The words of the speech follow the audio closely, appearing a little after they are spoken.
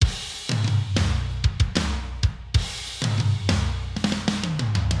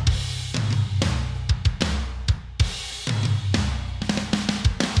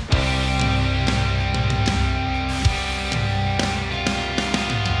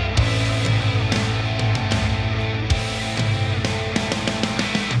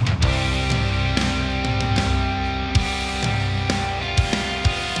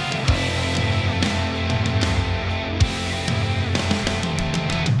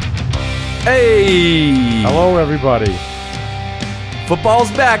Hey! Hello, everybody. Football's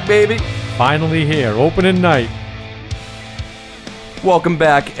back, baby. Finally here, opening night. Welcome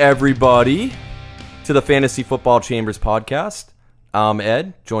back, everybody, to the Fantasy Football Chambers podcast. I'm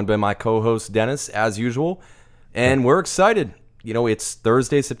Ed, joined by my co-host Dennis, as usual, and we're excited. You know, it's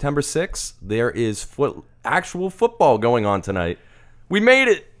Thursday, September 6th. There is actual football going on tonight. We made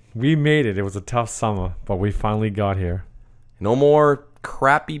it. We made it. It was a tough summer, but we finally got here. No more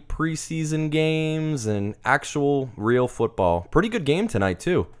crappy preseason games and actual real football. Pretty good game tonight,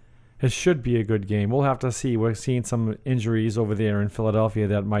 too. It should be a good game. We'll have to see. We're seeing some injuries over there in Philadelphia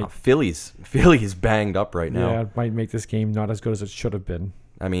that might... Philly's banged up right now. Yeah, it might make this game not as good as it should have been.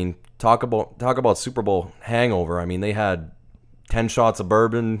 I mean, talk about Super Bowl hangover. I mean, they had 10 shots of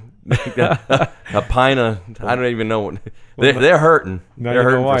bourbon, a pint of... I don't even know. They're hurting. Now they're you know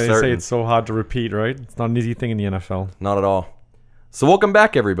hurting why for they certain. say it's so hard to repeat, right? It's not an easy thing in the NFL. Not at all. So welcome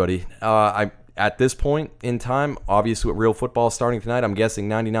back, everybody. At this point in time, obviously with real football starting tonight, I'm guessing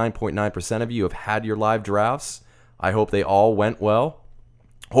 99.9% of you have had your live drafts. I hope they all went well.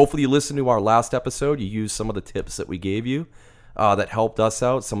 Hopefully you listened to our last episode. You used some of the tips that we gave you that helped us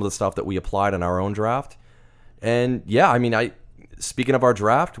out, some of the stuff that we applied in our own draft. And yeah, I mean, speaking of our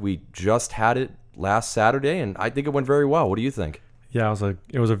draft, we just had it last Saturday, and I think it went very well. What do you think? Yeah,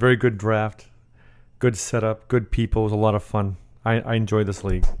 it was a very good draft. Good setup, good people. It was a lot of fun. I enjoyed this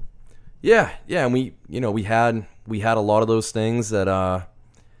league. Yeah, and we had a lot of those things that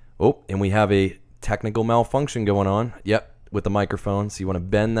and we have a technical malfunction going on. Yep, with the microphone. So you want to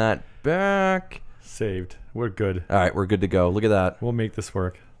bend that back. Saved. We're good. All right, we're good to go. Look at that. We'll make this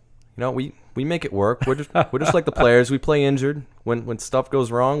work. You know, we make it work. We're just like the players. We play injured. When stuff goes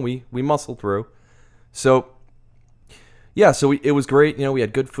wrong, we muscle through. So yeah, it was great. You know, we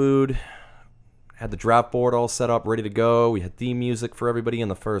had good food. Had the draft board all set up, ready to go. We had theme music for everybody in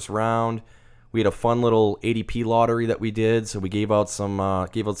the first round. We had a fun little ADP lottery that we did, so we gave out some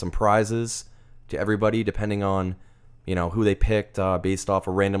prizes to everybody depending on, you know, who they picked based off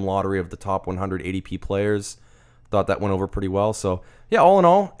a random lottery of the top 100 ADP players. Thought that went over pretty well. So yeah, all in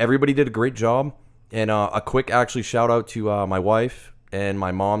all, everybody did a great job. And a quick actually shout out to my wife and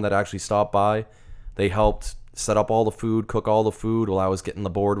my mom that actually stopped by. They helped set up all the food, cook all the food while I was getting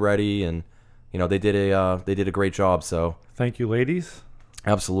the board ready, and you know, they did a great job. So thank you, ladies.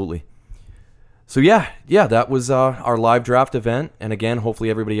 Absolutely. So yeah, that was our live draft event. And again, hopefully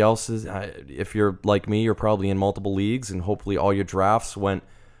everybody else is. If you're like me, you're probably in multiple leagues, and hopefully all your drafts went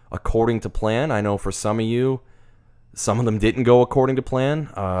according to plan. I know for some of you, some of them didn't go according to plan,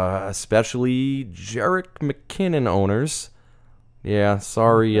 especially Jerick McKinnon owners. Yeah,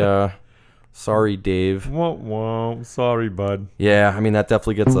 sorry. Sorry, Dave. Whoa. Sorry, bud. Yeah, I mean, that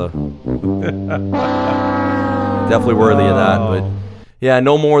definitely gets definitely worthy of that. But yeah,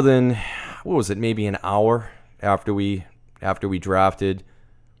 no more than, what was it, maybe an hour after we drafted.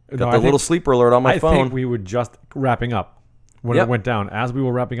 Got the little sleeper alert on my phone. I think we were just wrapping up when it went down. As we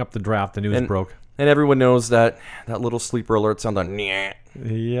were wrapping up the draft, the news broke. And everyone knows that little sleeper alert sound on.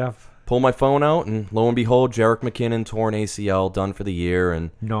 Yep. Pull my phone out, and lo and behold, Jerick McKinnon torn ACL, done for the year,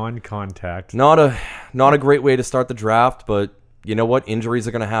 and non-contact. Not a great way to start the draft, but you know what? Injuries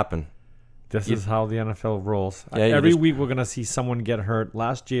are going to happen. This is how the NFL rolls. Yeah, Every week we're going to see someone get hurt.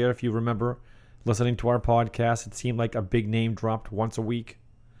 Last year, if you remember, listening to our podcast, it seemed like a big name dropped once a week.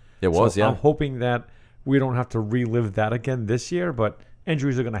 It was, yeah. I'm hoping that we don't have to relive that again this year, but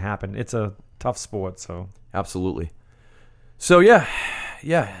injuries are going to happen. It's a tough sport, so. Absolutely. So, yeah,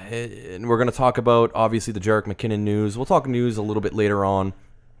 and we're going to talk about, obviously, the Jerick McKinnon news. We'll talk news a little bit later on.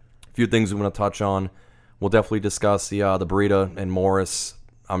 A few things we want to touch on. We'll definitely discuss the Breida and Morris.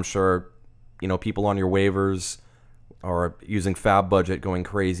 I'm sure, you know, people on your waivers are using Fab budget, going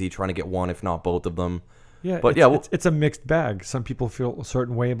crazy, trying to get one, if not both of them. Yeah, but it's a mixed bag. Some people feel a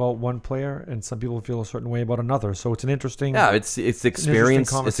certain way about one player, and some people feel a certain way about another. So it's an interesting. Yeah, it's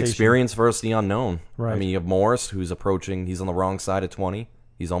experience. It's experience versus the unknown. Right. I mean, you have Morris, who's approaching. He's on the wrong side of 20.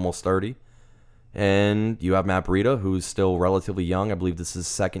 He's almost 30, and you have Matt Breida, who's still relatively young. I believe this is his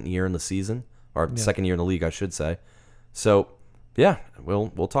second year in the season, or second year in the league, I should say. So, yeah,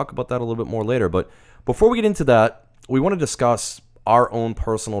 we'll talk about that a little bit more later. But before we get into that, we want to discuss our own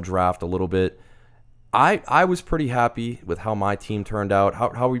personal draft a little bit. I was pretty happy with how my team turned out.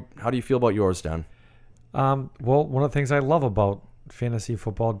 How do you feel about yours, Dan? Well, one of the things I love about fantasy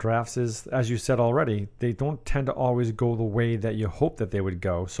football drafts is, as you said already, they don't tend to always go the way that you hope that they would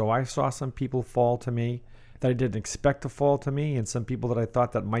go. So I saw some people fall to me that I didn't expect to fall to me, and some people that I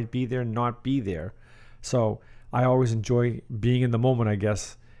thought that might be there not be there. So I always enjoy being in the moment, I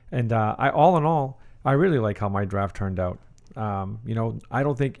guess. And all in all, I really like how my draft turned out. I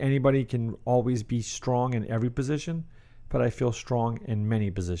don't think anybody can always be strong in every position, but I feel strong in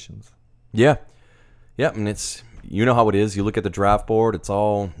many positions. Yeah. Yeah, and it's, you know how it is. You look at the draft board, it's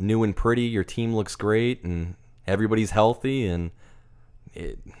all new and pretty. Your team looks great, and everybody's healthy, and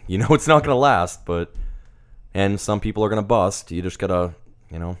it's not going to last, and some people are going to bust. You just got to,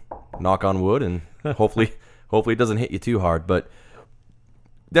 knock on wood, and hopefully it doesn't hit you too hard. But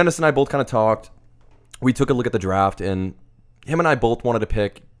Dennis and I both kind of talked. We took a look at the draft, and him and I both wanted to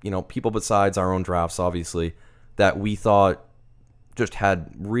pick, people besides our own drafts, obviously, that we thought just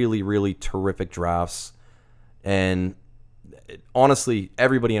had really, really terrific drafts. And honestly,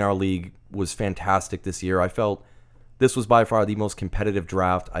 everybody in our league was fantastic this year. I felt this was by far the most competitive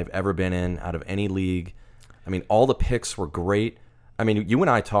draft I've ever been in out of any league. I mean, all the picks were great. I mean, you and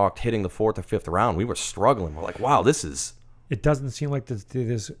I talked hitting the 4th or 5th round. We were struggling. We're like, wow, this is... It doesn't seem like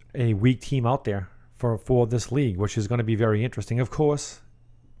there's a weak team out there for this league, which is going to be very interesting. Of course,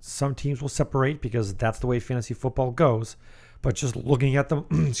 some teams will separate because that's the way fantasy football goes. But just looking at the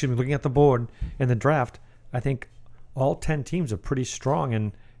looking at the board in the draft, I think all 10 teams are pretty strong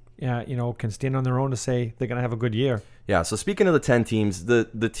and can stand on their own to say they're going to have a good year. Yeah. So speaking of the 10 teams,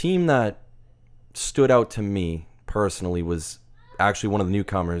 the team that stood out to me personally was actually one of the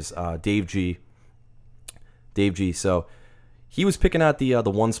newcomers, Dave G. So he was picking at the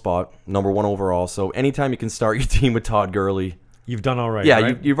one spot, number 1 overall. So anytime you can start your team with Todd Gurley, you've done all right. Yeah,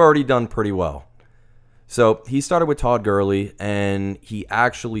 right? You've already done pretty well. So he started with Todd Gurley, and he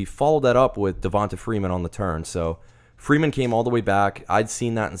actually followed that up with Devonta Freeman on the turn. So Freeman came all the way back. I'd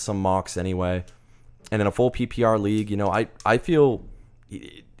seen that in some mocks anyway. And in a full PPR league, I feel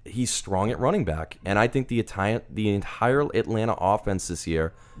he's strong at running back. And I think the entire Atlanta offense this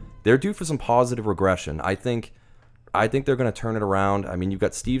year, they're due for some positive regression. I think they're going to turn it around. I mean, you've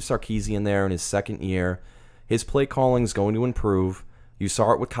got Steve Sarkisian there in his second year. His play calling is going to improve. You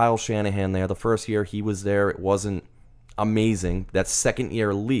saw it with Kyle Shanahan there. The first year he was there, it wasn't amazing. That second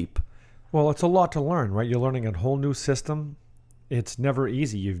year leap. Well, it's a lot to learn, right? You're learning a whole new system. It's never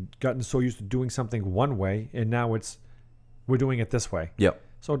easy. You've gotten so used to doing something one way, and now we're doing it this way. Yep.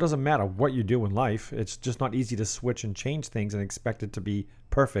 So it doesn't matter what you do in life. It's just not easy to switch and change things and expect it to be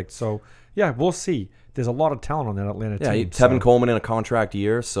perfect. So, yeah, we'll see. There's a lot of talent on that Atlanta team. Yeah, Tevin Coleman in a contract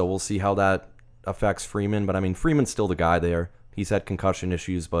year, so we'll see how that affects Freeman. But, I mean, Freeman's still the guy there. He's had concussion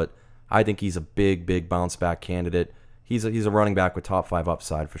issues, but I think he's a big, big bounce-back candidate. He's a running back with top 5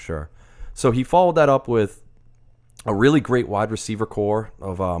 upside for sure. So he followed that up with a really great wide receiver core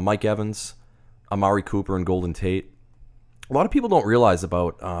of Mike Evans, Amari Cooper, and Golden Tate. A lot of people don't realize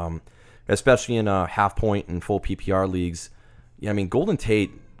about, especially in half-point and full PPR leagues, I mean, Golden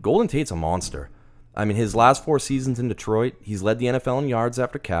Tate's a monster. I mean, his last 4 seasons in Detroit, he's led the NFL in yards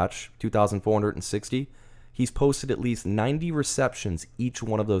after catch, 2,460. He's posted at least 90 receptions each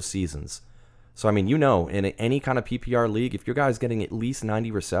one of those seasons. So, I mean, in any kind of PPR league, if your guy's getting at least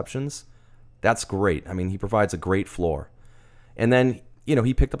 90 receptions, that's great. I mean, he provides a great floor. And then,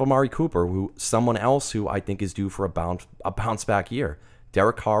 he picked up Amari Cooper, someone else who I think is due for a bounce back year.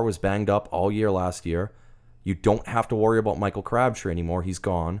 Derek Carr was banged up all year last year. You don't have to worry about Michael Crabtree anymore. He's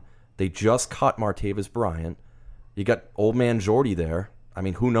gone. They just cut Martavis Bryant. You got old man Jordy there. I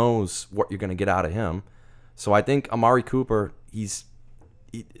mean, who knows what you're going to get out of him. So I think Amari Cooper, John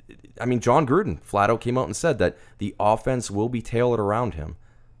Gruden flat out came out and said that the offense will be tailored around him.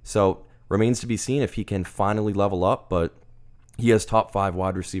 So remains to be seen if he can finally level up, but he has top 5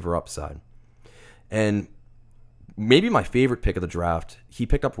 wide receiver upside. And maybe my favorite pick of the draft, he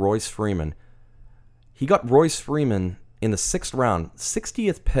picked up Royce Freeman. He got Royce Freeman in the 6th round,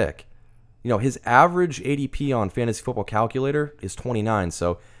 60th pick. His average ADP on Fantasy Football Calculator is 29,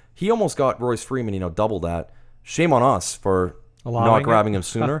 so he almost got Royce Freeman, double that. Shame on us for not grabbing him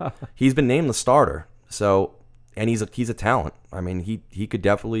sooner. He's been named the starter, and he's a talent. I mean, he could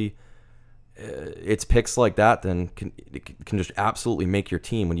definitely. It's picks like that then can just absolutely make your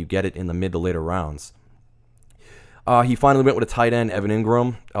team when you get it in the mid to later rounds. He finally went with a tight end, Evan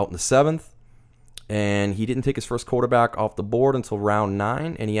Ingram, out in the 7th. And he didn't take his first quarterback off the board until round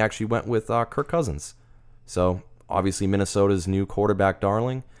 9, and he actually went with Kirk Cousins. So, obviously, Minnesota's new quarterback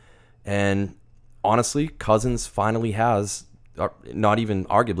darling. And honestly, Cousins finally has, not even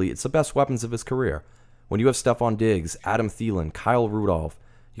arguably, it's the best weapons of his career. When you have Stephon Diggs, Adam Thielen, Kyle Rudolph,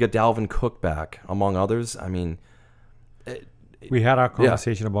 you got Dalvin Cook back, among others. I mean... we had our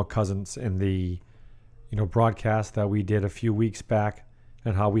conversation about Cousins in the broadcast that we did a few weeks back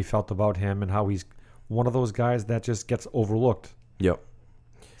and how we felt about him and how he's one of those guys that just gets overlooked. Yep.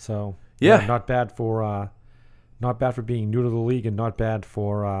 So yeah, not bad for being new to the league, and not bad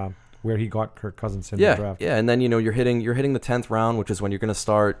for where he got Kirk Cousins in the draft. Yeah, and then you're hitting the 10th round, which is when you're gonna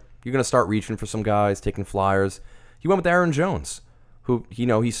start reaching for some guys, taking flyers. He went with Aaron Jones, who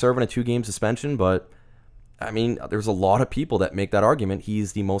he's serving a 2-game suspension, but I mean, there's a lot of people that make that argument.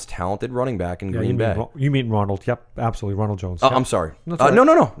 He's the most talented running back in Green Bay. You mean Ronald? Yep, absolutely, Ronald Jones. I'm sorry. No,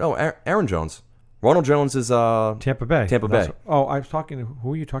 Aaron Jones. Ronald Jones is Tampa Bay. Tampa Bay. Oh, I was talking.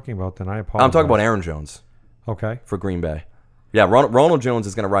 Who are you talking about then? I apologize. I'm talking about Aaron Jones. Okay. For Green Bay. Yeah, Ronald Jones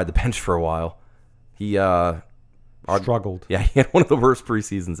is going to ride the bench for a while. He struggled. Yeah, he had one of the worst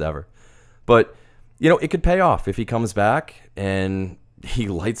preseasons ever. But it could pay off if he comes back and he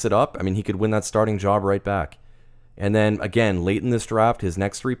lights it up. I mean, he could win that starting job right back. And then, again, late in this draft, his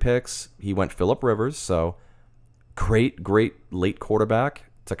next 3 picks, he went Phillip Rivers. So, great late quarterback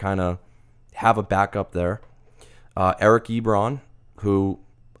to kind of have a backup there. Eric Ebron, who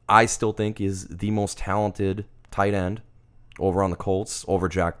I still think is the most talented tight end over on the Colts, over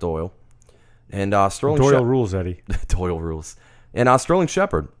Jack Doyle. And Sterling Doyle rules, Eddie. Doyle rules. And Sterling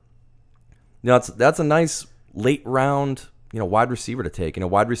Shepard. That's a nice late round wide receiver to take.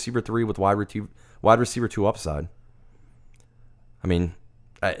 Wide receiver 3 with wide receiver 2 upside. I mean,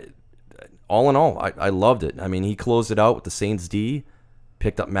 all in all, I loved it. I mean, he closed it out with the Saints D,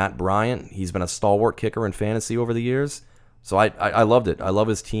 picked up Matt Bryant. He's been a stalwart kicker in fantasy over the years. So I loved it. I love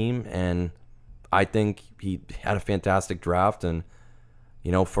his team, and I think he had a fantastic draft. And,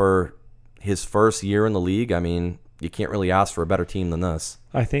 for his first year in the league, I mean, you can't really ask for a better team than this.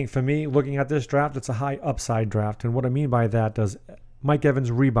 I think for me, looking at this draft, it's a high upside draft. And what I mean by that, does Mike Evans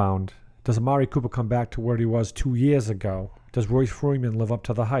rebound? Does Amari Cooper come back to where he was 2 years ago? Does Royce Freeman live up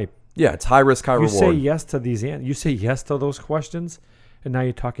to the hype? Yeah, it's high risk, high reward. You say yes to you say yes to those questions, and now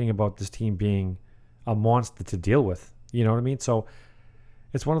you're talking about this team being a monster to deal with. You know what I mean? So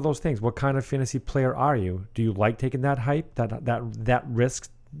it's one of those things. What kind of fantasy player are you? Do you like taking that hype, that risk,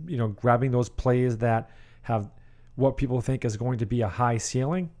 grabbing those players that have what people think is going to be a high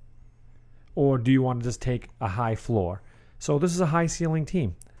ceiling? Or do you want to just take a high floor? So this is a high ceiling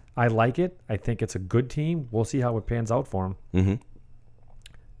team. I like it. I think it's a good team. We'll see how it pans out for them. Mm-hmm.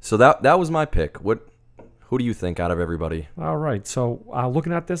 So that was my pick. Who do you think out of everybody? All right. So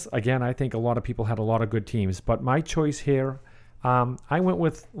looking at this, again, I think a lot of people had a lot of good teams. But my choice here, I went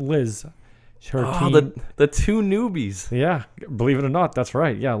with Liz. Her team. The 2 newbies. Yeah. Believe it or not, that's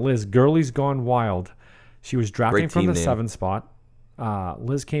right. Yeah, Liz. Girlie's Gone Wild. She was drafting from the 7 spot.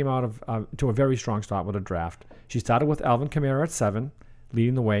 Liz came out to a very strong start with a draft. She started with Alvin Kamara at 7,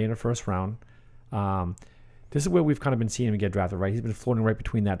 leading the way in the first round. This is where we've kind of been seeing him get drafted, right? He's been floating right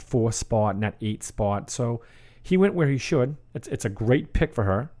between that 4 spot and that 8 spot. So he went where he should. It's a great pick for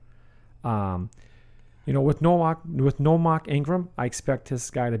her. With no Mark Ingram, I expect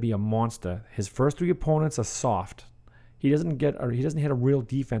this guy to be a monster. His first 3 opponents are soft. He doesn't hit a real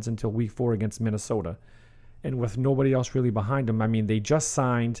defense until week 4 against Minnesota. And with nobody else really behind him, I mean, they just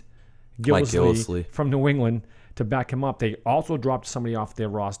signed Gillislee from New England to back him up. They also dropped somebody off their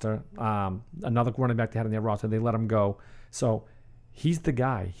roster, another running back they had in their roster. They let him go. So he's the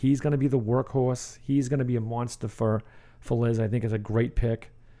guy. He's going to be the workhorse. He's going to be a monster for Liz. I think it's a great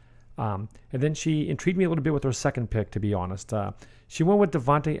pick. And then she intrigued me a little bit with her second pick, to be honest. She went with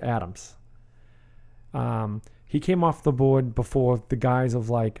Devontae Adams. He came off the board before the guys of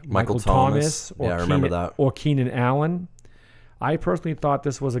like Michael Thomas or, I remember that. Or Keenan Allen. I personally thought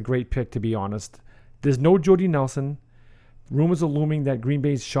this was a great pick, to be honest. There's no Jordy Nelson. Rumors are looming that Green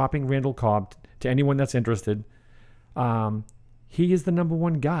Bay's shopping Randall Cobb to anyone that's interested. He is the number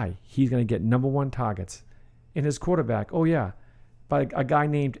 1 guy. He's going to get number 1 targets. And his quarterback, by a guy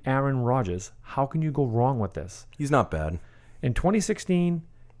named Aaron Rodgers. How can you go wrong with this? He's not bad. In 2016,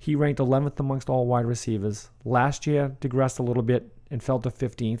 he ranked 11th amongst all wide receivers. Last year, digressed a little bit and fell to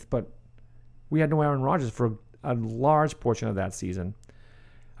 15th, but we had no Aaron Rodgers for a large portion of that season.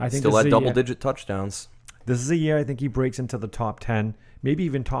 I think still had double-digit touchdowns. This is a year I think he breaks into the top 10, maybe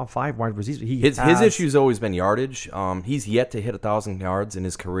even top 5 wide receivers. His issue's always been yardage. He's yet to hit 1,000 yards in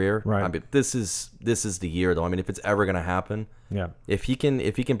his career. Right. I mean, this is the year, though. I mean, if it's ever going to happen, yeah. If he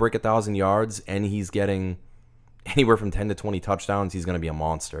can break 1,000 yards and he's getting anywhere from 10 to 20 touchdowns, he's going to be a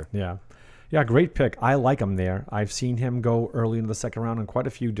monster. Yeah. Yeah, great pick. I like him there. I've seen him go early in the second round in quite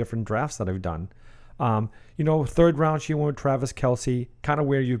a few different drafts that I've done. Third round, she went with Travis Kelce, kind of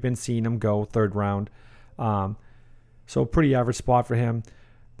where you've been seeing him go, third round. So pretty average spot for him.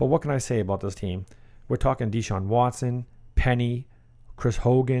 But what can I say about this team? We're talking Deshaun Watson, Penny, Chris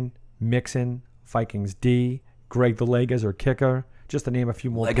Hogan, Mixon, Vikings D, Greg the Leg as her kicker, just to name a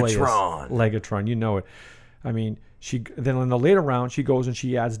few more players. Legatron, you know it. I mean, then in the later round, she goes and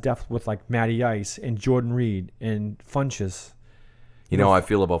she adds depth with like Matty Ice and Jordan Reed and Funchess. You know how I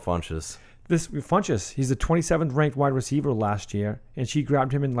feel about Funches. This Funches, he's the 27th ranked wide receiver last year, and she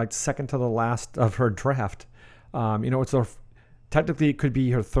grabbed him in like second to the last of her draft. It's technically it could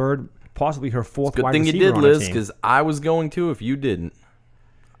be her third, possibly her fourth wide receiver. Good thing you did, on a Liz, team. because I was going to if you didn't.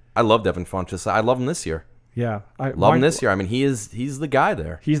 I love Devin Funches. I love him this year. Yeah, Love him this year. I mean, he's the guy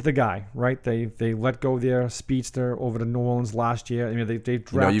there. He's the guy, right? They let go their speedster over to New Orleans last year. I mean, they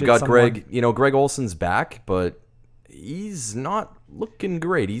drafted. You got someone. Greg. Greg Olson's back, but he's not looking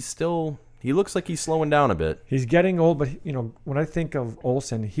great. He looks like he's slowing down a bit. He's getting old, but when I think of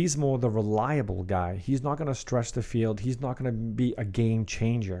Olsen, he's more the reliable guy. He's not going to stretch the field. He's not going to be a game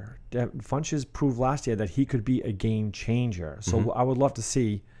changer. Funches proved last year that he could be a game changer. So I would love to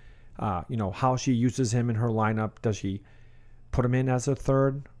see, how she uses him in her lineup. Does she put him in as a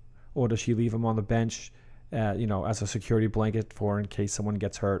third, or does she leave him on the bench, as a security blanket for in case someone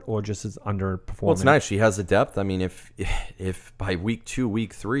gets hurt, or just is underperforming? Well, it's nice. She has the depth. I mean, if by week 2,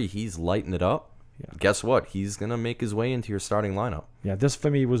 week 3, he's lighting it up, guess what? He's going to make his way into your starting lineup. Yeah, this for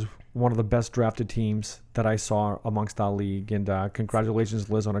me was one of the best drafted teams that I saw amongst our league. And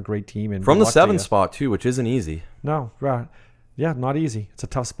congratulations, Liz, on a great team. And from the 7th spot, too, which isn't easy. No, right. Yeah, not easy. It's a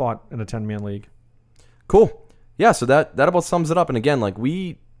tough spot in a 10-man league. Cool. Yeah, so that about sums it up. And again,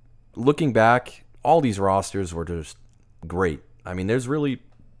 looking back, all these rosters were just great. I mean, there's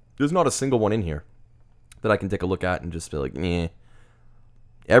not a single one in here that I can take a look at and just be like, eh.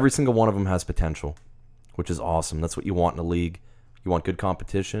 Every single one of them has potential, which is awesome. That's what you want in a league. You want good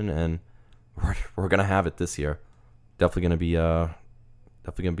competition, and we're gonna have it this year. Definitely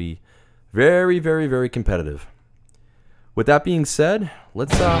gonna be very, very, very competitive. With that being said,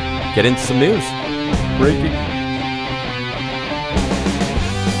 let's get into some news. Breaking.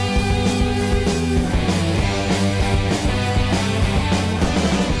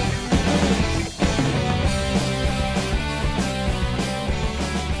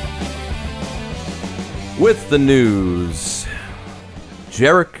 With the news,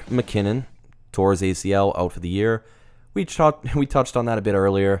 Jerick McKinnon tore his ACL, out for the year. We touched on that a bit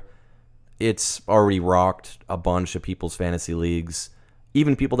earlier. It's already rocked a bunch of people's fantasy leagues,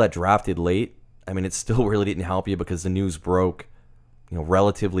 even people that drafted late. I mean, it still really didn't help you because the news broke,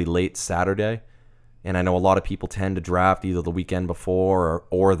 relatively late Saturday. And I know a lot of people tend to draft either the weekend before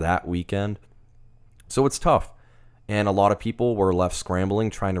or that weekend. So it's tough. And a lot of people were left scrambling,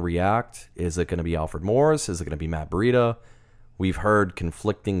 trying to react. Is it going to be Alfred Morris? Is it going to be Matt Breida? We've heard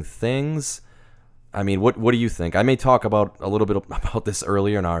conflicting things. I mean, what do you think? I may talk about a little bit about this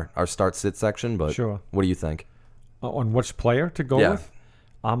earlier in our start-sit section, but sure. What do you think? On which player to go with?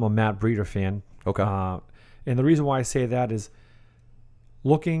 I'm a Matt Breida fan. Okay. And the reason why I say that is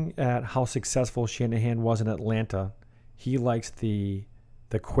looking at how successful Shanahan was in Atlanta, he likes the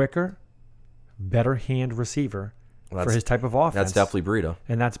quicker, better hand receiver for his type of offense. That's definitely Breida.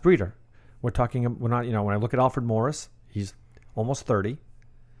 And that's Breida. We're not, when I look at Alfred Morris, he's almost 30.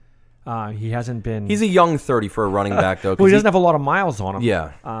 He hasn't been. He's a young 30 for a running back, though. Well, he doesn't have a lot of miles on him.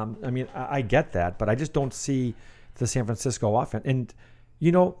 Yeah. I get that, but I just don't see the San Francisco offense. And,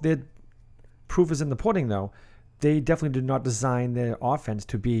 the proof is in the pudding, though. They definitely did not design their offense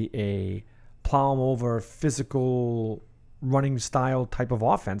to be a plow-over, physical, running style type of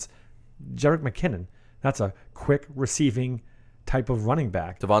offense. Jerick McKinnon, that's a quick receiving type of running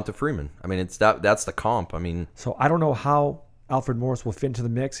back. Devonta Freeman. I mean, that's the comp. I mean, so I don't know how Alfred Morris will fit into the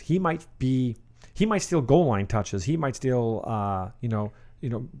mix. He might steal goal line touches. He might steal, I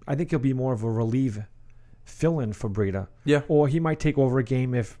think he'll be more of a relief fill-in for Breida. Yeah. Or he might take over a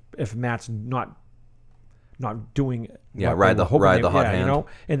game if Matt's not doing. Ride the hot hand.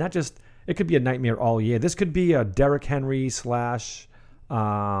 And that it could be a nightmare all year. This could be a Derrick Henry /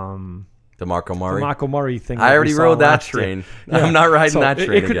 DeMarco Murray. DeMarco Murray thing. I already rode that train. Yeah. I'm not riding that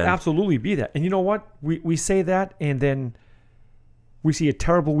train again. It could again. absolutely be that. And you know what? We say that, and then we see a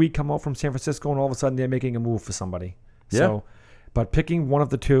terrible week come out from San Francisco, and all of a sudden they're making a move for somebody. Yeah. So, but picking one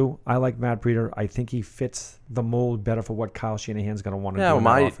of the two, I like Matt Breida. I think he fits the mold better for what Kyle Shanahan's going to want to do.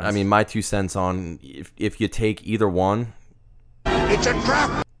 Yeah, my 2 cents on if you take either one, it's a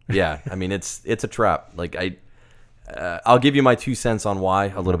trap. Yeah, I mean it's a trap. Like I'll give you my 2 cents on why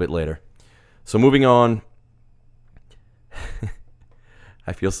a little bit later. So moving on.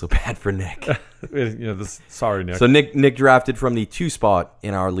 I feel so bad for Nick. Sorry, Nick. So Nick drafted from the 2 spot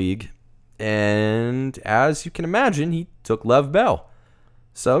in our league, and as you can imagine, he took Lev Bell.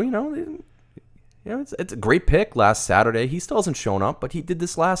 So it's a great pick last Saturday. He still hasn't shown up, but he did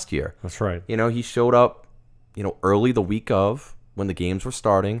this last year. That's right. He showed up, early the week of when the games were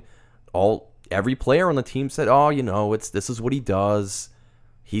starting. Every player on the team said, this is what he does.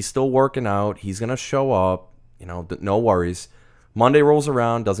 He's still working out. He's gonna show up. No worries. Monday rolls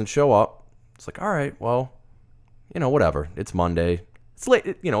around, doesn't show up. It's like, all right, well, whatever. It's Monday. It's late.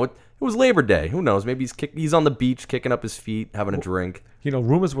 It was Labor Day. Who knows? Maybe he's on the beach kicking up his feet, having a drink.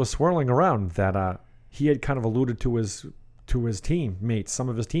 Rumors were swirling around that he had kind of alluded to his teammates, some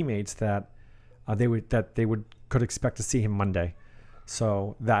of his teammates, that they could expect to see him Monday.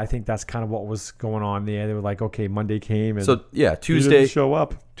 So I think that's kind of what was going on there. They were like, okay, Monday came, and so yeah, Tuesday he didn't show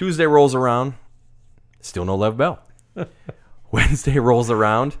up. Tuesday rolls around, still no Lev Bell. Wednesday rolls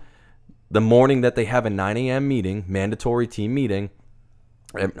around, the morning that they have a 9 a.m. meeting, mandatory team meeting.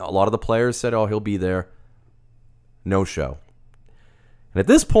 And a lot of the players said, "Oh, he'll be there." No show. And at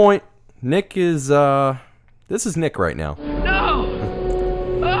this point, Nick is this is Nick right now. No!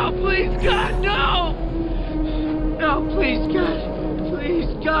 Oh, please, God, no! No, please, God. Please,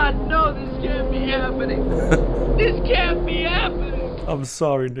 God, no, this can't be happening. This can't be happening. I'm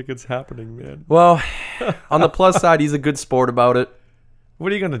sorry, Nick, it's happening, man. Well, on the plus side, he's a good sport about it.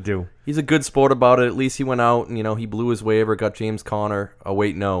 What are you going to do? He's a good sport about it. At least he went out and, he blew his waiver, got James Conner. Oh,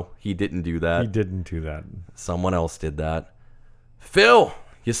 wait, no, he didn't do that. He didn't do that. Someone else did that. Phil,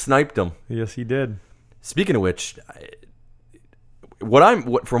 you sniped him. Yes, he did. Speaking of which,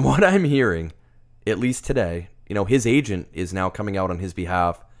 from what I'm hearing, at least today, his agent is now coming out on his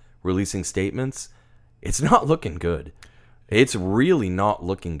behalf, releasing statements. It's not looking good. It's really not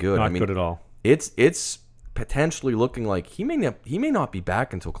looking good. Not good at all. It's potentially looking like he may not be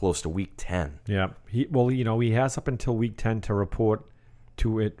back until close to week 10. Yeah. He has up until week 10 to report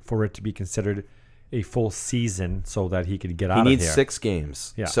to it for it to be considered a full season so that he could get out of here. He needs 6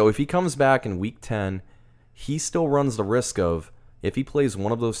 games. Yeah. So if he comes back in week 10, he still runs the risk of, if he plays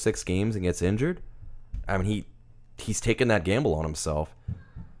one of those 6 games and gets injured, he's taking that gamble on himself.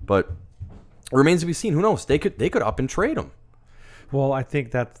 But it remains to be seen. Who knows? They could up and trade him. Well, I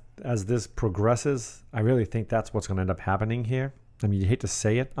think that as this progresses, I really think that's what's going to end up happening here. I mean, you hate to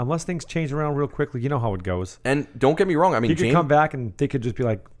say it. Unless things change around real quickly, you know how it goes. And don't get me wrong. He could come back and they could just be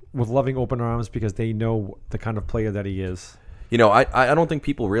like, with loving open arms, because they know the kind of player that he is. I don't think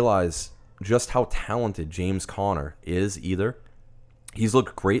people realize just how talented James Conner is either. He's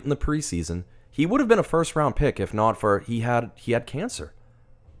looked great in the preseason. He would have been a first-round pick if not for he had cancer.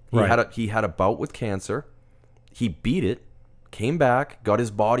 He had a bout with cancer. He beat it, came back, got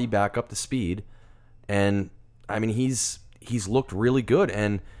his body back up to speed, and he's looked really good,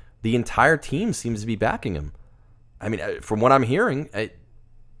 and the entire team seems to be backing him. From what I'm hearing,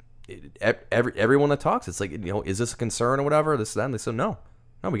 everyone that talks, it's like, is this a concern or whatever? This, that, and they said no,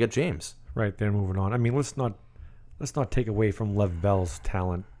 we got James. Right, they're moving on. Let's not take away from Lev Bell's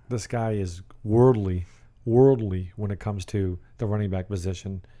talent. This guy is worldly when it comes to the running back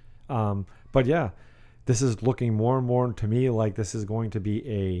position. But yeah, this is looking more and more to me like this is going to be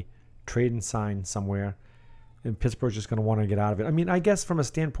a trade and sign somewhere, and Pittsburgh's just going to want to get out of it. I guess from a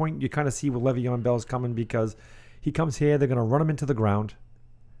standpoint, you kind of see where Le'Veon Bell's coming, because he comes here, they're going to run him into the ground.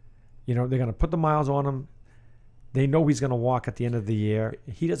 They're going to put the miles on him. They know he's going to walk at the end of the year.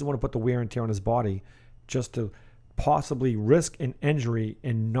 He doesn't want to put the wear and tear on his body just to possibly risk an injury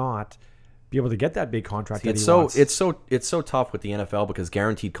and not be able to get that big contract that he wants. It's so tough with the NFL because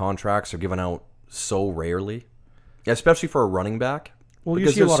guaranteed contracts are given out so rarely, especially for a running back. Well, you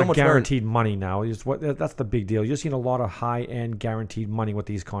see a lot of guaranteed money now. That's the big deal. You're seeing a lot of high-end guaranteed money with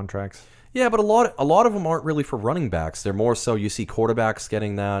these contracts. Yeah, but a lot of them aren't really for running backs. They're more so you see quarterbacks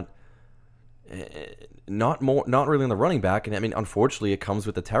getting that. Not really on the running back, and unfortunately, it comes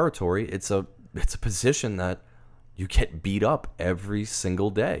with the territory. It's a position that you get beat up every single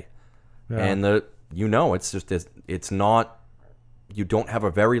day, and it's just it's not. You don't have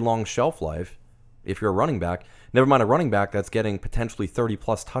a very long shelf life if you're a running back. Never mind a running back that's getting potentially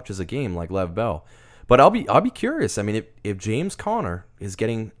 30+ touches a game like Lev Bell. But I'll be curious. If James Conner is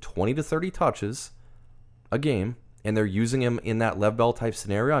getting 20 to 30 touches a game, and they're using him in that Lev Bell type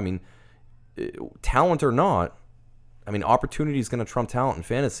scenario, talent or not, opportunity is going to trump talent in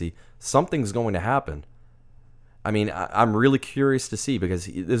fantasy. Something's going to happen. I'm really curious to see, because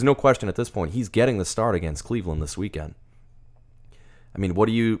there's no question at this point he's getting the start against Cleveland this weekend.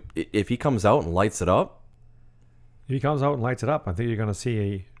 If he comes out and lights it up? If he comes out and lights it up, I think you're going to see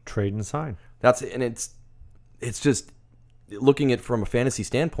a trade and sign. It's just looking at it from a fantasy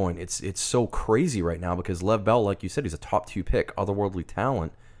standpoint, it's so crazy right now because Lev Bell, like you said, he's a top 2 pick, otherworldly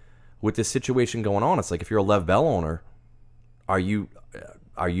talent. With this situation going on, it's like, if you're a Lev Bell owner, are you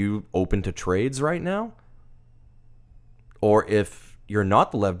open to trades right now? Or if you're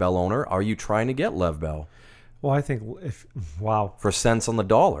not the Lev Bell owner, are you trying to get Lev Bell? Well, I think for cents on the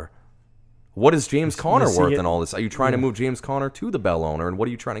dollar. What is James Conner worth in all this? Are you trying to move James Conner to the Bell owner, and what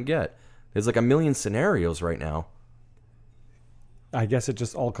are you trying to get? There's like a million scenarios right now. I guess it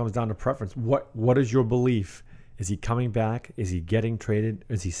just all comes down to preference. What is your belief? Is he coming back? Is he getting traded?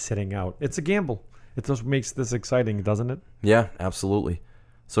 Is he sitting out? It's a gamble. It just makes this exciting, doesn't it? Yeah, absolutely.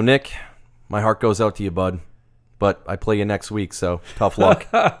 So, Nick, my heart goes out to you, bud. But I play you next week, so tough luck.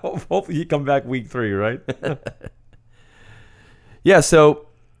 Hopefully you come back week 3, right? Yeah, so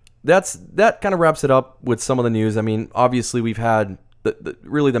that kind of wraps it up with some of the news. I mean, obviously we've had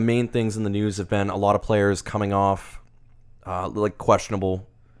really the main things in the news have been a lot of players coming off like questionable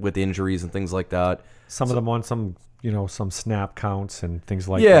with injuries and things like that. Some of them on some snap counts and things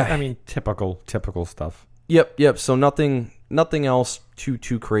like Yeah. that. I mean, typical stuff. Yep. So nothing else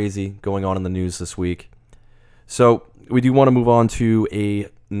too crazy going on in the news this week. So we do want to move on to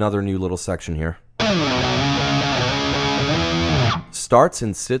another new little section here. Starts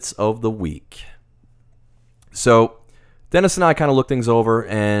and sits of the week. So Dennis and I kind of looked things over,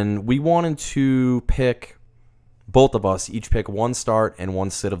 and we wanted to pick, both of us, each pick one start and one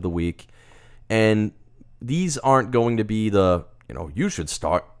sit of the week. And these aren't going to be you should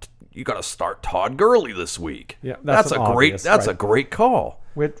start, you got to start Todd Gurley this week. Yeah, that's a great call.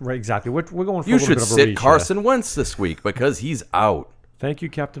 Right, exactly. We're going for You a little should bit of a sit reach Carson Wentz this week because he's out. Thank you,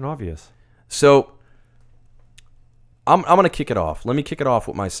 Captain Obvious. So I'm going to kick it off. Let me kick it off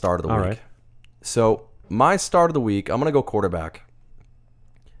with my start of the All week. right. So my start of the week, I'm going to go quarterback.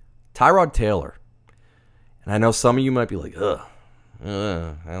 Tyrod Taylor. And I know some of you might be like, I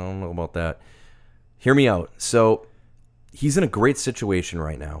don't know about that. Hear me out. So he's in a great situation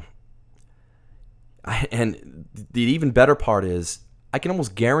right now. And the even better part is I can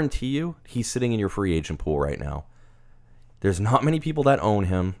almost guarantee you he's sitting in your free agent pool right now. There's not many people that own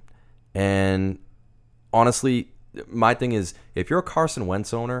him. And honestly, my thing is, if you're a Carson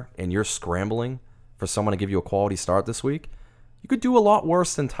Wentz owner and you're scrambling for someone to give you a quality start this week, you could do a lot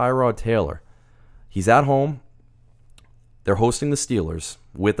worse than Tyrod Taylor. He's at home. They're hosting the Steelers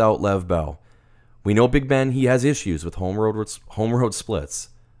without Lev Bell. We know Big Ben, he has issues with home road splits.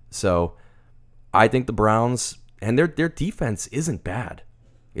 So I think the Browns, and their defense isn't bad.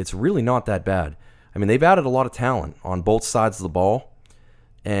 It's really not that bad. I mean, they've added a lot of talent on both sides of the ball.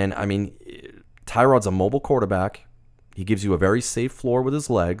 And, I mean, Tyrod's a mobile quarterback. He gives you a very safe floor with his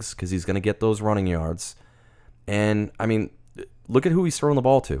legs because he's going to get those running yards. And, I mean, look at who he's throwing the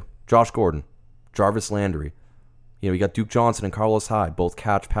ball to. Josh Gordon, Jarvis Landry. You got Duke Johnson and Carlos Hyde, both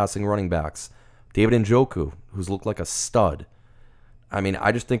catch-passing running backs. David Njoku, who's looked like a stud. I mean,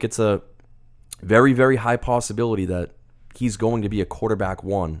 I just think it's a very, very high possibility that he's going to be a quarterback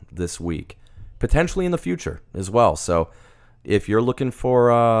one this week. Potentially in the future as well. So if you're looking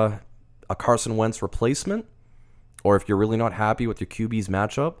for a Carson Wentz replacement, or if you're really not happy with your QB's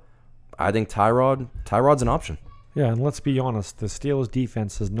matchup, I think Tyrod's an option. Yeah, and let's be honest, the Steelers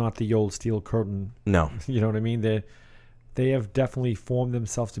defense is not the old steel curtain. No. You know what I mean? They have definitely formed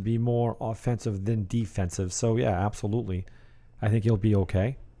themselves to be more offensive than defensive. So, yeah, absolutely. I think he'll be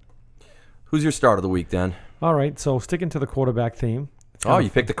okay. Who's your start of the week, Dan? All right, so sticking to the quarterback theme. Oh,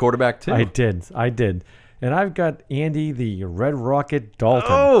 you picked the quarterback too? I did. And I've got Andy the Red Rocket Dalton.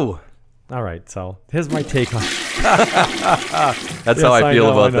 Oh! All right, so here's my take on That's how I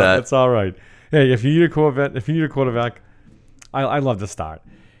feel about that. That's all right. Hey, if you need a quarterback, I love to start.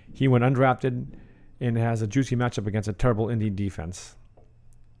 He went undrafted and has a juicy matchup against a terrible Indy defense.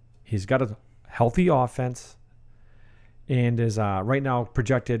 He's got a healthy offense and is right now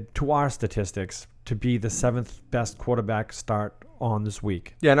projected to our statistics to be the 7th best quarterback start on this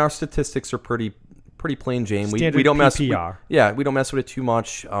week. Yeah, and our statistics are pretty plain Jane. Standard We don't mess. PPR. We don't mess with it too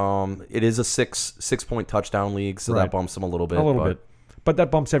much. It is a 6-point touchdown league, so that bumps them a little bit. A little bit. But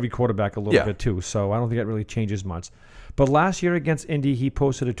that bumps every quarterback a little bit too, so I don't think that really changes much. But last year against Indy, he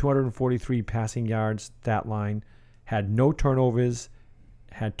posted a 243 passing yards stat line, had no turnovers,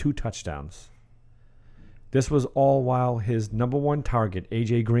 had 2 touchdowns. This was all while his number one target,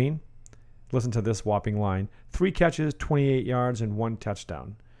 A.J. Green, listen to this whopping line, 3 catches, 28 yards, and 1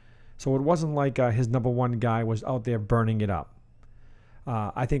 touchdown. So it wasn't like his number one guy was out there burning it up.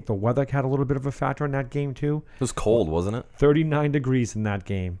 I think the weather had a little bit of a factor in that game too. It was cold, wasn't it? 39 degrees in that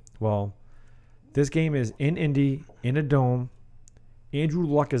game. Well, this game is in Indy, in a dome. Andrew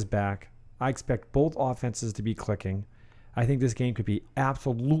Luck is back. I expect both offenses to be clicking. I think this game could be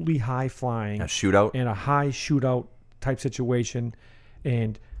absolutely high-flying. A shootout? In a high shootout type situation.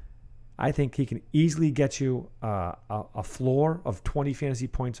 And I think he can easily get you a floor of 20 fantasy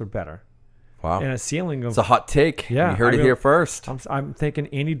points or better. Wow. And a ceiling of... It's a hot take. Yeah, you heard it here first. I'm thinking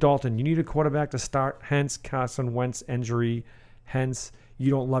Andy Dalton. You need a quarterback to start, hence Carson Wentz injury, hence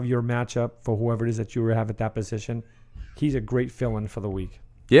you don't love your matchup for whoever it is that you have at that position. He's a great fill-in for the week.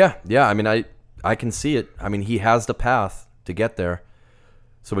 Yeah. I mean, I can see it. I mean, he has the path to get there.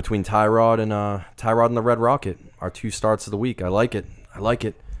 So between Tyrod and the Red Rocket, our 2 starts of the week. I like it.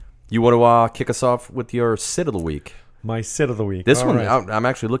 You want to kick us off with your sit of the week? My sit of the week. This All one, right. I'm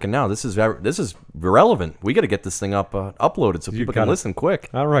actually looking now. This is relevant. We got to get this thing uploaded so people can listen quick.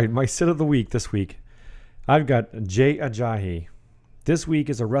 All right, my sit of the week this week. I've got Jay Ajayi. This week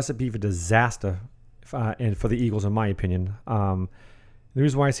is a recipe for disaster and for the Eagles, in my opinion. The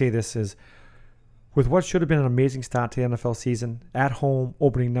reason why I say this is, with what should have been an amazing start to the NFL season, at home,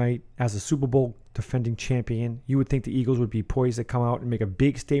 opening night, as a Super Bowl defending champion, you would think the Eagles would be poised to come out and make a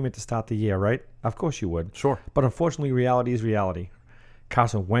big statement to start the year, right? Of course you would. Sure. But unfortunately, reality is reality.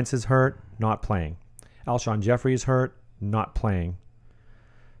 Carson Wentz is hurt, not playing. Alshon Jeffrey is hurt, not playing.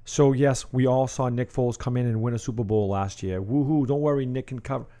 So, yes, we all saw Nick Foles come in and win a Super Bowl last year. Woohoo, don't worry, Nick can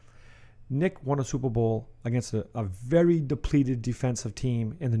cover. Nick won a Super Bowl against a very depleted defensive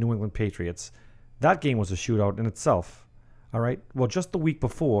team in the New England Patriots. That game was a shootout in itself. All right. Well, just the week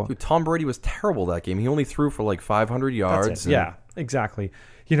before, Dude, Tom Brady was terrible that game. He only threw for like 500 yards. that's it. Yeah, exactly.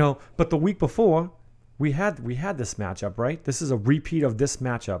 But the week before, we had this matchup, right? This is a repeat of this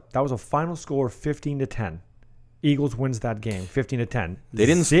matchup. That was a final score of 15-10. Eagles wins that game, 15-10. They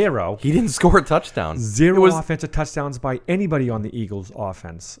didn't zero. He didn't score a touchdown. Zero offensive touchdowns by anybody on the Eagles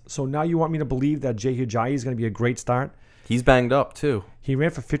offense. So now you want me to believe that Jay Ajayi is going to be a great start? He's banged up too. He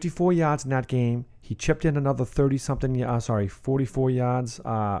ran for 54 yards in that game. He chipped in another 44 yards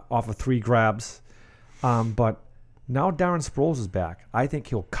off of 3 grabs. But now Darren Sproles is back. I think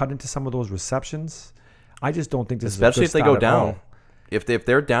he'll cut into some of those receptions. I just don't think this Especially is a if good they go start at down. all. If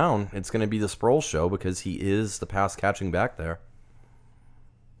they're down, it's going to be the Sproles show because he is the pass catching back there.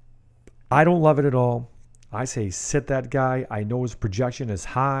 I don't love it at all. I say sit that guy. I know his projection is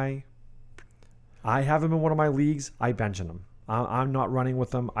high. I have him in one of my leagues. I bench him. I'm not running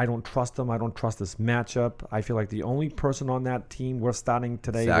with him. I don't trust him. I don't trust this matchup. I feel like the only person on that team we're starting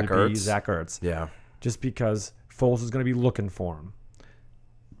today would be Zach Ertz. Yeah. Just because Foles is going to be looking for him.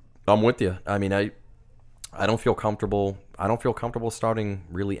 I'm with you. I mean, I don't feel comfortable. I don't feel comfortable starting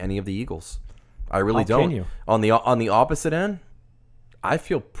really any of the Eagles. I really How don't. can you? On the opposite end, I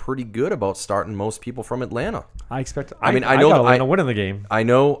feel pretty good about starting most people from Atlanta. I expect. I mean, I know know Atlanta winning the game. I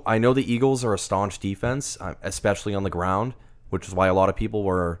know the Eagles are a staunch defense, especially on the ground, which is why a lot of people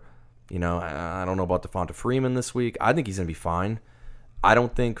were, I don't know about Devonta Freeman this week. I think he's going to be fine. I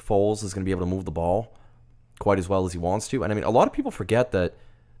don't think Foles is going to be able to move the ball quite as well as he wants to. And I mean, a lot of people forget that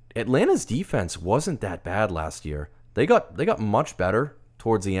Atlanta's defense wasn't that bad last year. They got much better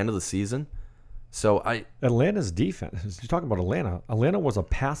towards the end of the season. So Atlanta's defense. You're talking about Atlanta. Atlanta was a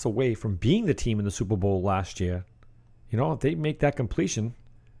pass away from being the team in the Super Bowl last year. If they make that completion,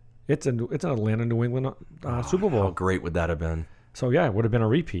 it's an Atlanta New England Super Bowl. How great would that have been? So yeah, it would have been a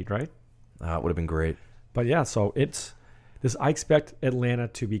repeat, right? It would have been great. But yeah, so it's this. I expect Atlanta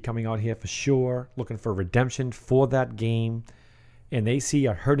to be coming out here for sure, looking for redemption for that game, and they see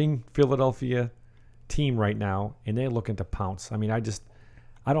a hurting Philadelphia team right now, and they're looking to pounce. I mean,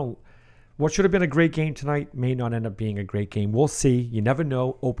 I don't. What should have been a great game tonight may not end up being a great game. We'll see. You never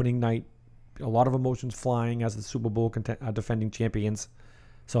know. Opening night, a lot of emotions flying as the Super Bowl defending champions.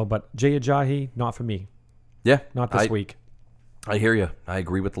 So, but Jay Ajayi, not for me. Yeah, Not this week. I hear you. I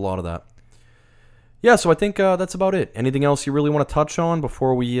agree with a lot of that. Yeah, so I think that's about it. Anything else you really want to touch on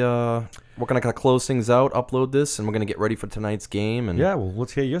before we're going to kind of close things out, upload this, and we're going to get ready for tonight's game? And Yeah, well,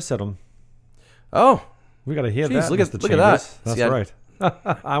 let's hear your sit-em. Oh, We got to hear Jeez, that. look at Mr. that. Chambers. That's See, right.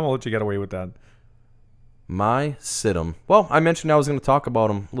 I won't let you get away with that. my sit-em. Well, I mentioned I was going to talk about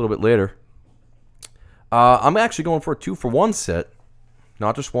him a little bit later. I'm actually going for a 2-for-1 sit.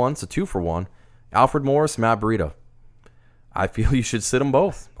 Not just one, it's a 2-for-1. Alfred Morris, Matt Breida. I feel you should sit them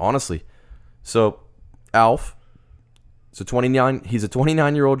both, honestly. So, Alf, he's a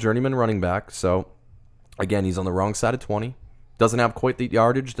 29-year-old journeyman running back. So, again, he's on the wrong side of 20. Doesn't have quite the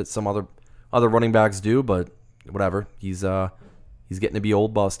yardage that some other running backs do, but whatever. He's getting to be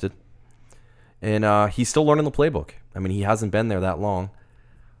old busted. And he's still learning the playbook. I mean, he hasn't been there that long.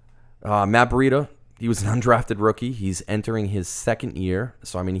 Matt Breida, he was an undrafted rookie. He's entering his second year.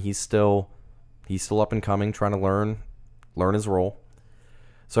 So, I mean, he's still up and coming, trying to learn his role.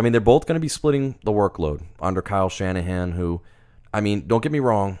 So, I mean, they're both going to be splitting the workload under Kyle Shanahan, who, I mean, don't get me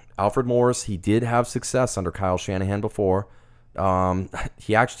wrong. Alfred Morris, he did have success under Kyle Shanahan before.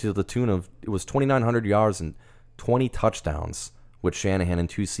 He actually, to the tune of, it was 2,900 yards and 20 touchdowns with Shanahan in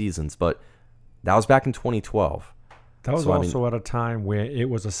 2 seasons. But that was back in 2012. That was So, I also at a time where it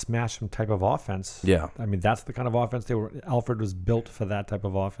was a smash 'em type of offense. Yeah. I mean, that's the kind of offense Alfred was built for that type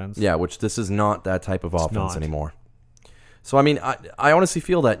of offense. Yeah, which this is not that type of offense not. anymore. So, I mean, I honestly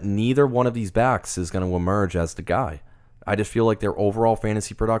feel that neither one of these backs is going to emerge as the guy. I just feel like their overall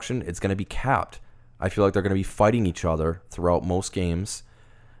fantasy production, it's going to be capped. I feel like they're going to be fighting each other throughout most games,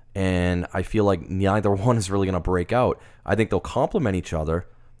 and I feel like neither one is really going to break out. I think they'll complement each other,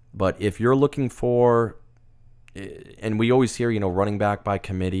 but if you're looking for, and we always hear, running back by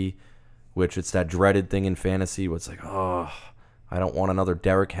committee, which it's that dreaded thing in fantasy where it's like, oh, I don't want another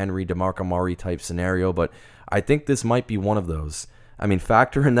Derrick Henry, DeMarco Murray type scenario, but I think this might be one of those. I mean,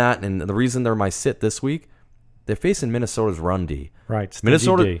 factor in that, and the reason they're my sit this week, they're facing Minnesota's run D. Right,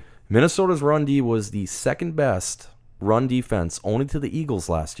 Minnesota's run D was the second best run defense, only to the Eagles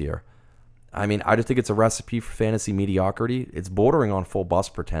last year. I mean, I just think it's a recipe for fantasy mediocrity. It's bordering on full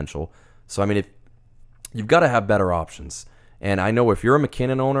bust potential. So, I mean, if you've got to have better options. And I know if you're a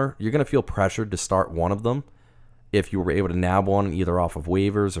McKinnon owner, you're going to feel pressured to start one of them if you were able to nab one either off of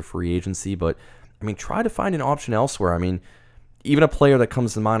waivers or free agency. But, I mean, try to find an option elsewhere. I mean, even a player that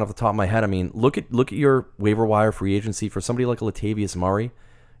comes to mind off the top of my head, I mean, look at your waiver wire free agency for somebody like Latavius Murray.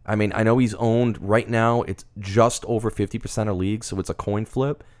 I mean, I know he's owned right now, it's just over 50% of leagues, so it's a coin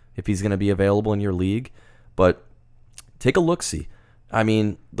flip if he's going to be available in your league. But take a look-see. I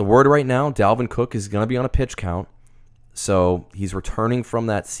mean, the word right now, Dalvin Cook is going to be on a pitch count. So he's returning from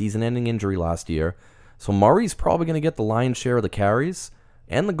that season-ending injury last year. So Murray's probably going to get the lion's share of the carries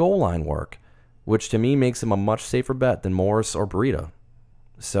and the goal line work, which to me makes him a much safer bet than Morris or Breida.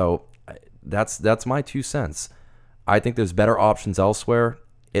 So that's my 2 cents. I think there's better options elsewhere,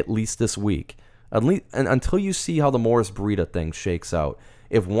 at least this week. At least, and until you see how the Morris Breida thing shakes out.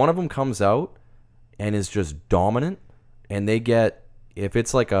 If one of them comes out and is just dominant, and they get, if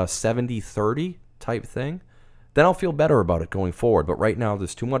it's like a 70-30 type thing, then I'll feel better about it going forward. But right now,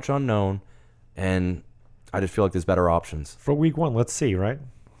 there's too much unknown, and I just feel like there's better options. For week 1, let's see, right?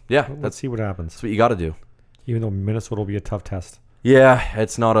 Yeah. Let's see what happens. That's what you got to do. Even though Minnesota will be a tough test. Yeah,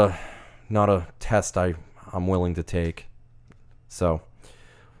 it's not a test I'm willing to take. So,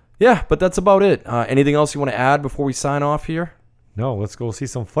 yeah, but that's about it. Anything else you want to add before we sign off here? No, let's go see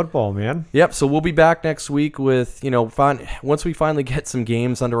some football, man. Yep, so we'll be back next week with, once we finally get some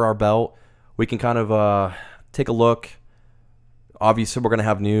games under our belt, we can kind of take a look. Obviously, we're going to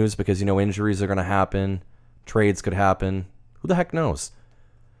have news because, injuries are going to happen. Trades could happen. Who the heck knows?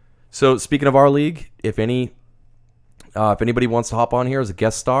 So, speaking of our league, if anybody wants to hop on here as a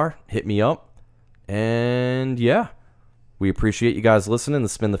guest star, hit me up. And, yeah, we appreciate you guys listening.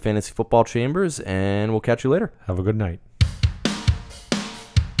 This has been the Fantasy Football Chambers, and we'll catch you later. Have a good night.